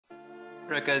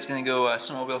Right guys, gonna go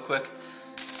snowmobile quick.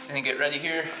 Gonna get ready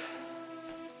here.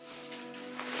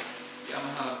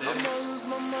 Yamaha bibs. lose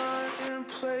my mind in a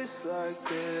place like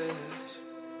this.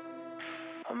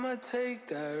 I'ma take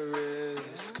that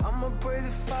risk. I'ma breathe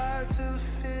the fire till the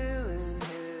feeling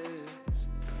hits.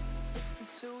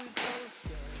 Until we both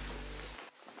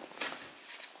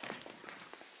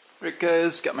get. Right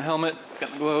guys, got my helmet,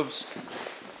 got my gloves.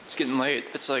 It's getting late.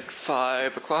 It's like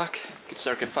 5 o'clock. Gets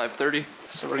dark at 5:30.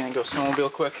 So we're gonna go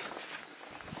snowmobile quick.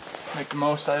 Make the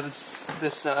most out of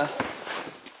this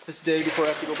day before I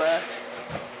have to go back.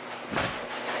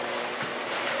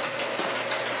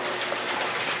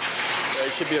 But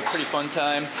it should be a pretty fun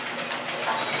time.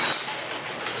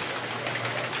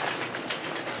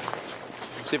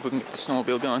 See if we can get the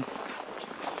snowmobile going.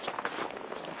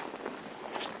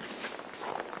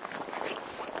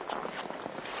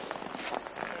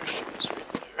 There she is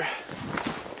right there.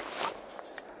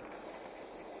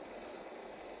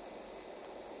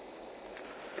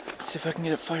 See if I can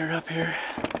get it fired up here.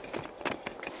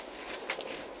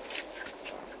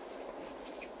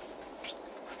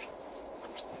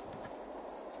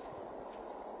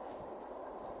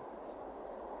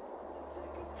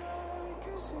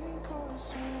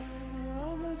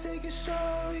 Take a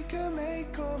shot, we can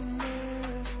make a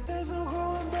move. There's no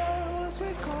going back once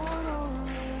we're gone on.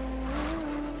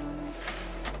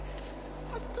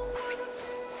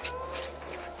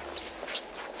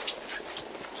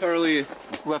 Charlie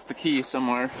left the key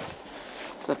somewhere.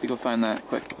 Let's have to go find that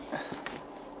quick.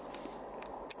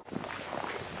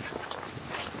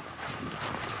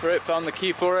 Alright, found the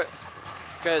key for it.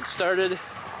 Got it started.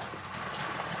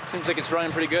 Seems like it's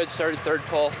running pretty good. Started third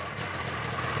pull.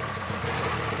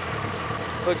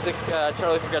 Looks like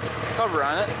Charlie forgot the cover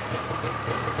on it.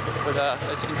 But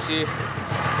as you can see,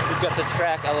 we've got the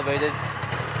track elevated,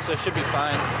 so it should be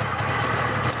fine.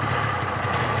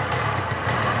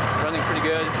 Running pretty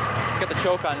good. It's got the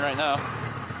choke on right now.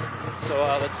 So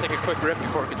let's take a quick rip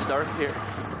before it gets dark here.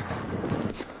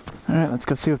 Alright, let's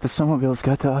go see what the snowmobile's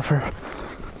got to offer.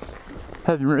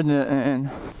 Haven't ridden it in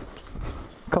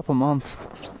a couple months.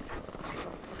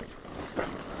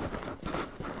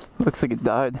 Looks like it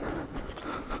died.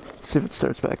 See if it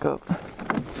starts back up.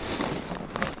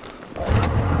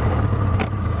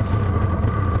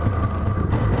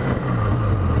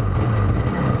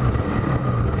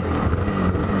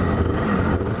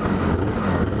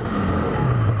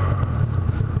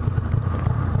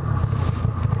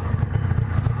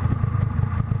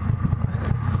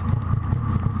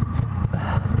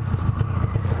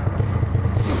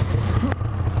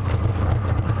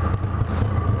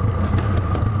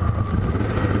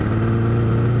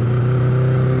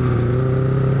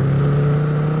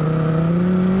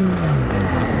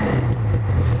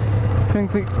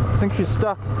 I think she's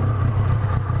stuck.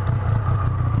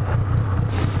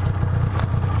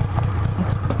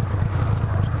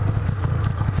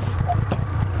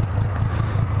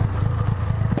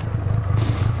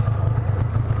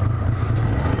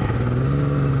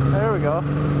 There we go.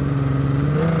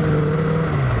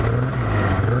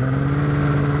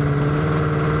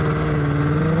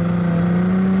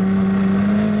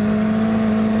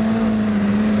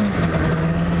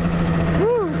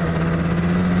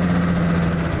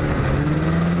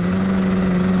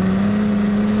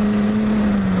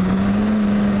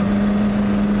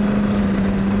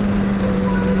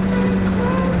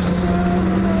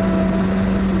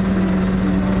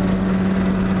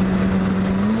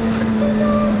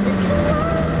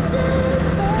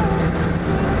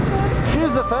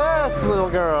 Little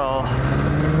girl.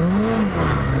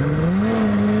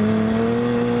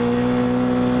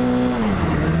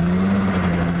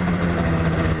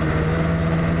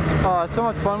 Oh, it's so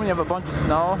much fun when you have a bunch of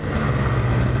snow.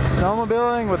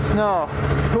 Snowmobiling with snow.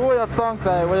 Who would have thunk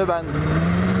that it would have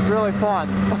been really fun?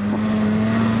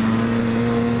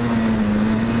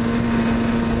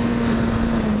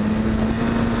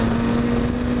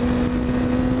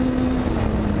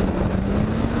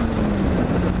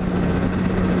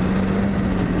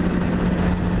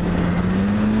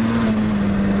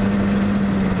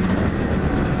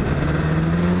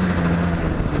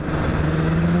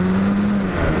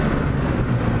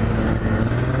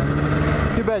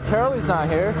 Too bad Charlie's not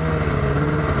here.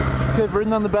 Could have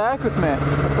ridden on the back with me.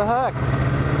 What the heck?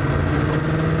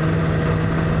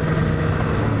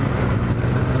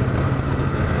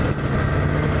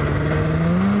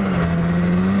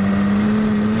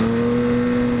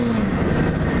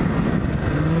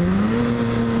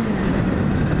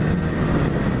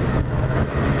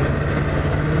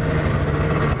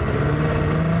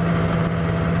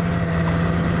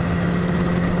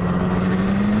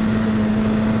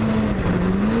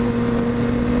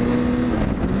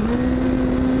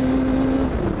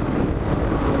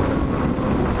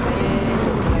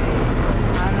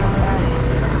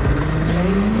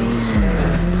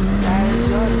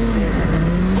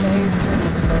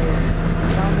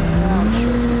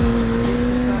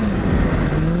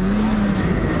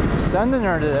 ending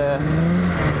her today.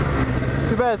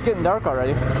 Too bad it's getting dark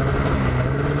already.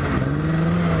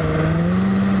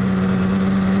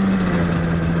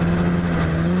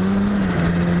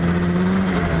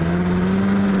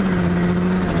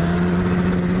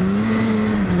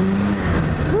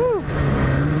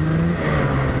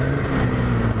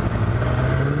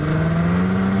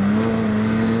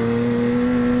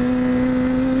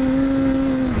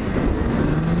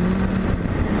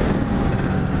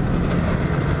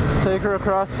 Take her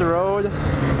across the road.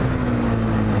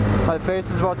 My face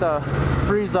is about to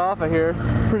freeze off of here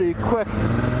pretty quick.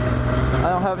 I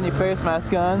don't have any face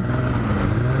mask on.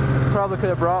 Probably could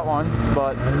have brought one,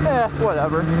 but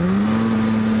whatever.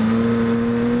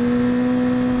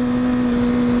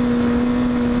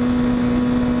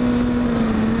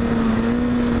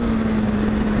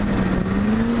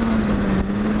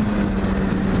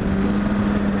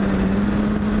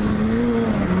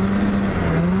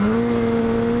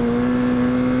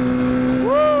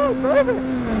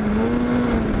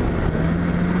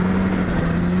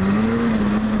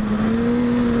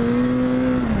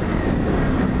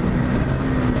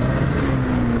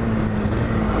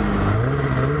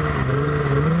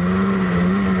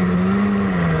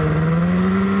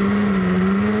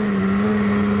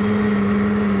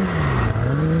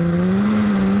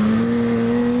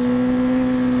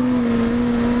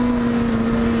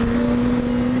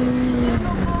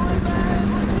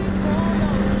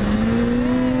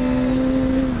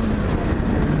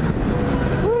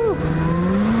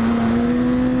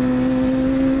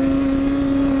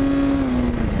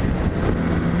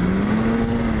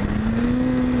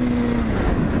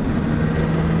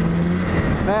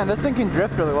 Man, this thing can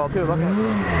drift really well too, look at it.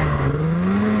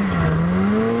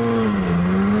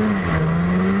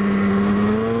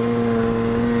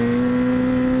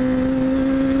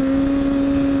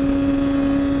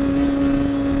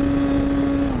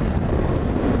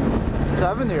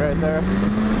 70 right there.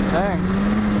 Dang.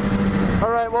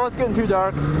 Alright, well it's getting too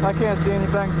dark. I can't see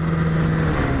anything.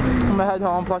 I'm gonna head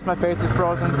home, plus my face is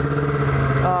frozen.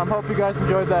 Hope you guys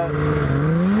enjoyed that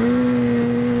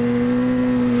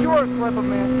short clip of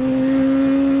me.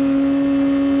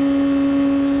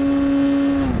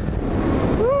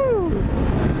 Woo!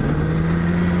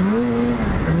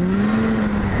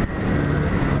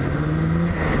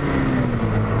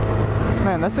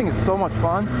 Man, this thing is so much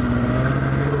fun.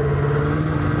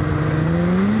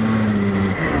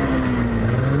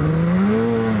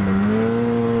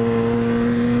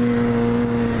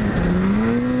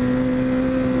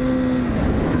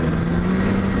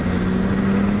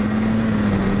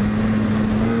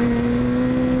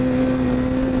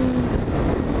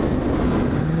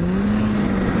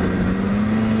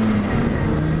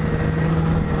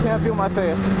 Can't feel my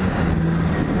face.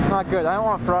 Not good. I don't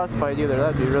want frostbite either.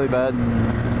 That'd be really bad.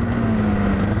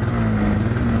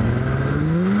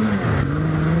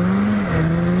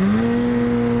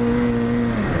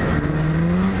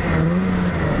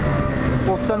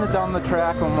 We'll send it down the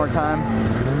track one more time.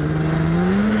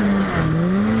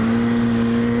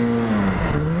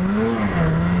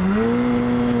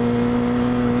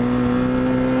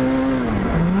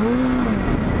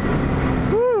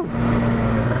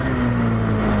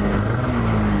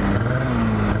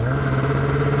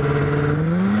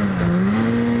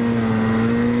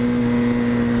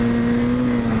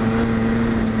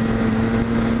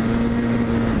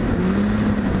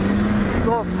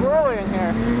 Squirrely in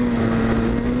here.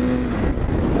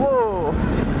 Whoa!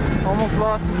 Almost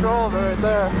lost control of it right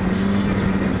there.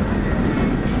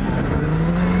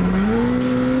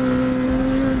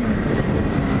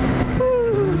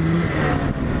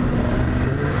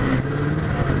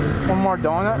 One more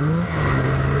donut.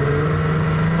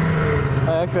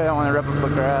 Actually, I don't want to rip up the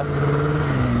grass.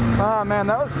 Ah, man,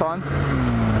 that was fun.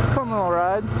 Fun little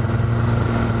ride.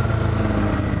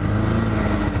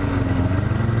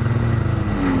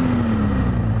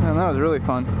 Man, that was really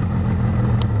fun.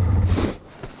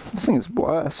 This thing is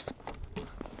blessed.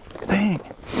 Dang.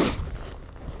 This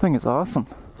thing is awesome.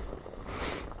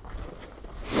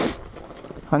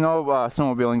 I know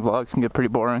snowmobiling vlogs can get pretty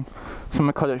boring, so I'm going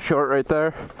to cut it short right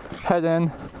there. Head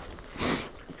in,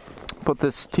 put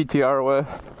this TTR away,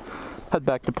 head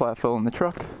back to Platteville in the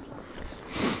truck.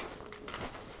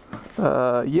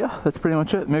 Yeah, that's pretty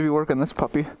much it. Maybe work on this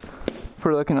puppy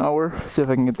for like an hour, see if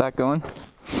I can get that going.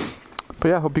 But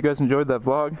yeah, I hope you guys enjoyed that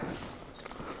vlog.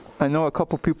 I know a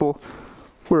couple people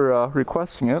were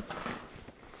requesting it.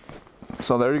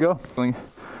 So there you go.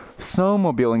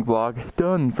 Snowmobiling vlog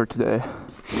done for today.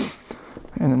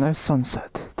 And a nice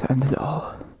sunset to end it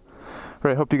all.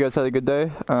 Alright, hope you guys had a good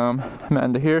day.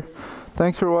 Amanda here.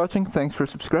 Thanks for watching. Thanks for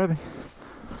subscribing.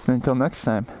 And until next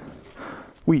time,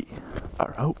 We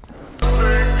are out.